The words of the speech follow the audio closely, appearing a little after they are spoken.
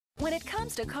When it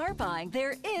comes to car buying,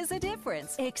 there is a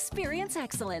difference. Experience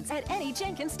excellence at any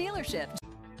Jenkins dealership.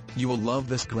 You will love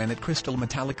this Granite Crystal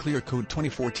Metallic Clear Coat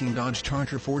 2014 Dodge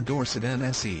Charger 4-door sedan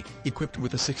SE, equipped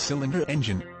with a 6-cylinder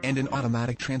engine and an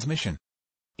automatic transmission.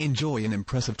 Enjoy an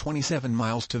impressive 27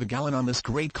 miles to the gallon on this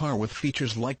great car with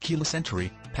features like keyless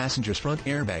entry, passenger's front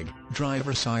airbag,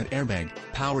 driver's side airbag,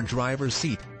 power driver's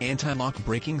seat, anti-lock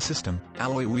braking system,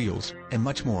 alloy wheels, and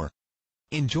much more.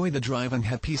 Enjoy the drive and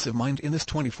have peace of mind in this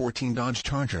 2014 Dodge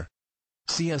Charger.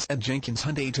 See us at Jenkins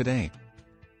Hyundai today.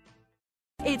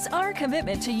 It's our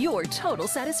commitment to your total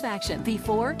satisfaction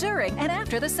before, during, and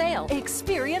after the sale.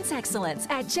 Experience excellence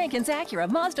at Jenkins Acura,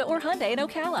 Mazda, or Hyundai in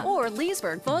Ocala, or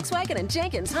Leesburg, Volkswagen and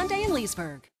Jenkins Hyundai in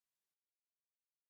Leesburg.